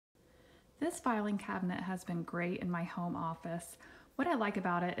This filing cabinet has been great in my home office. What I like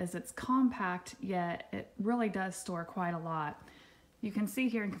about it is it's compact, yet it really does store quite a lot. You can see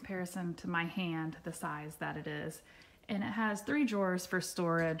here in comparison to my hand the size that it is. And it has 3 drawers for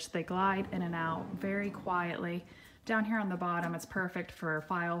storage. They glide in and out very quietly. Down here on the bottom, it's perfect for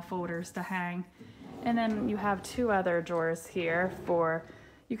file folders to hang. And then you have 2 other drawers here for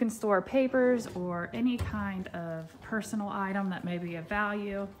you can store papers or any kind of personal item that may be of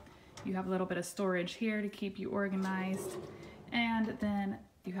value. You have a little bit of storage here to keep you organized. And then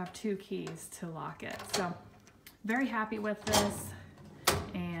you have 2 keys to lock it. So very happy with this,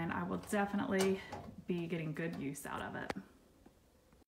 and I will definitely be getting good use out of it.